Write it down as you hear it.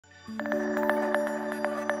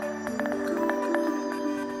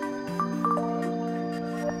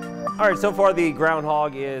All right, so far the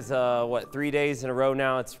groundhog is, 3 days in a row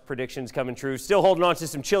now. Its predictions coming true. Still holding on to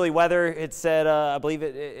some chilly weather. It said, I believe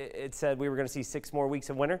it said we were going to see 6 more weeks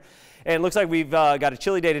of winter. And it looks like we've got a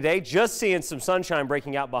chilly day today. Just seeing some sunshine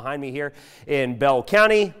breaking out behind me here in Bell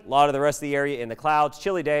County. A lot of the rest of the area in the clouds.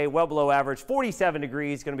 Chilly day, well below average, 47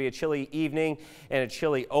 degrees. Going to be a chilly evening and a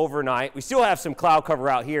chilly overnight. We still have some cloud cover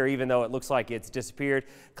out here, even though it looks like it's disappeared.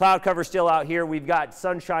 Cloud cover still out here. We've got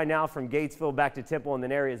sunshine now from Gatesville back to Temple, and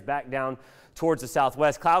then areas back down towards the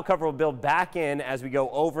southwest. Cloud cover will build back in as we go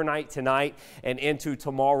overnight tonight and into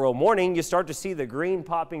tomorrow morning. You start to see the green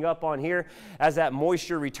popping up on here as that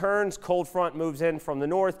moisture returns. Cold front moves in from the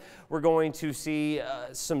north. We're going to see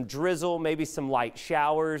some drizzle, maybe some light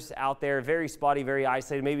showers out there. Very spotty, very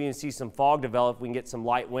isolated. Maybe even see some fog develop. We can get some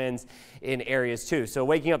light winds in areas too. So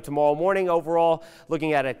waking up tomorrow morning, overall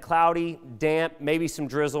looking at a cloudy, damp, maybe some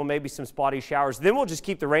drizzle, maybe some spotty showers. Then we'll just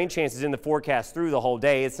keep the rain chances in the forecast through the whole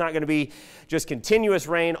day. It's not going to be just continuous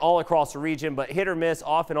rain all across the region, but hit or miss,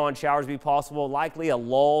 off and on showers be possible. Likely a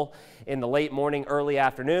lull in the late morning, early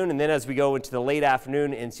afternoon. And then as we go into the late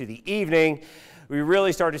afternoon into the evening, we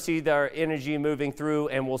really start to see their energy moving through,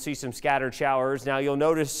 and we'll see some scattered showers. Now you'll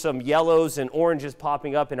notice some yellows and oranges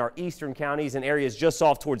popping up in our eastern counties and areas just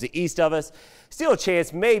off towards the east of us. Still a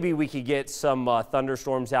chance maybe we could get some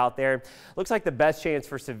thunderstorms out there. Looks like the best chance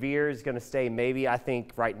for severe is going to stay maybe, I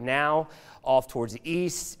think, right now off towards the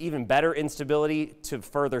east. Even better instability to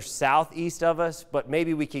further southeast of us, but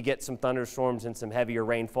maybe we could get some thunderstorms and some heavier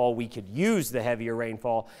rainfall. We could use the heavier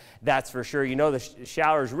rainfall, that's for sure. You know, the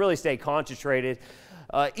showers really stay concentrated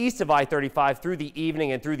east of I-35 through the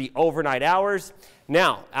evening and through the overnight hours.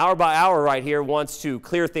 Now, hour by hour right here wants to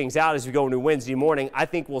clear things out as we go into Wednesday morning. I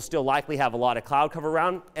think we'll still likely have a lot of cloud cover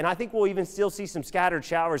around, and I think we'll even still see some scattered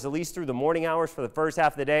showers, at least through the morning hours for the first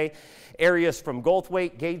half of the day. Areas from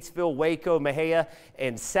Goldthwaite, Gatesville, Waco, Mexia,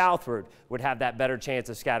 and southward would have that better chance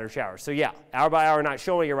of scattered showers. So yeah, hour by hour, not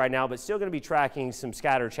showing it right now, but still going to be tracking some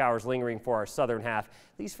scattered showers lingering for our southern half,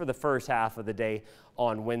 at least for the first half of the day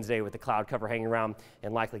on Wednesday, with the cloud cover hanging around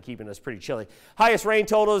and likely keeping us pretty chilly. Highest rain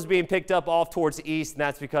totals being picked up off towards the east, and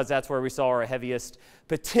that's because that's where we saw our heaviest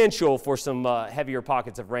potential for some heavier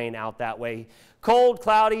pockets of rain out that way. Cold,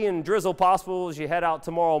 cloudy, and drizzle possible as you head out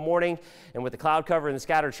tomorrow morning. And with the cloud cover and the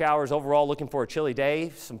scattered showers, overall looking for a chilly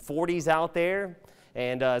day. Some 40s out there.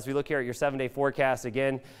 And as we look here at your 7-day forecast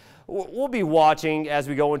again, we'll be watching as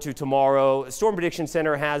we go into tomorrow. Storm Prediction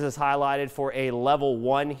Center has us highlighted for a level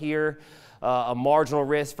 1 here. A marginal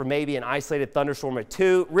risk for maybe an isolated thunderstorm at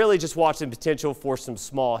 2. Really just watching potential for some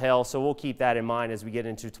small hail. So we'll keep that in mind as we get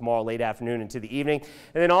into tomorrow late afternoon into the evening.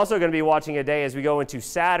 And then also going to be watching a day as we go into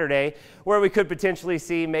Saturday where we could potentially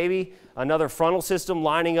see maybe another frontal system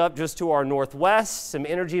lining up just to our northwest, some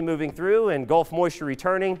energy moving through, and Gulf moisture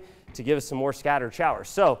returning to give us some more scattered showers.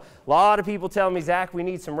 So a lot of people telling me, Zach, we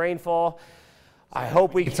need some rainfall. I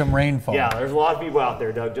hope we get some rainfall. Yeah, there's a lot of people out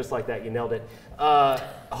there, Doug, just like that. You nailed it.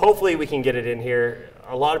 Hopefully we can get it in here.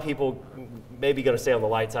 A lot of people maybe going to stay on the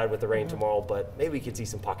light side with the rain tomorrow, but maybe we could see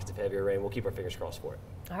some pockets of heavier rain. We'll keep our fingers crossed for it.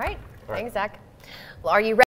 All right. Thanks, Zach. Well, are you ready?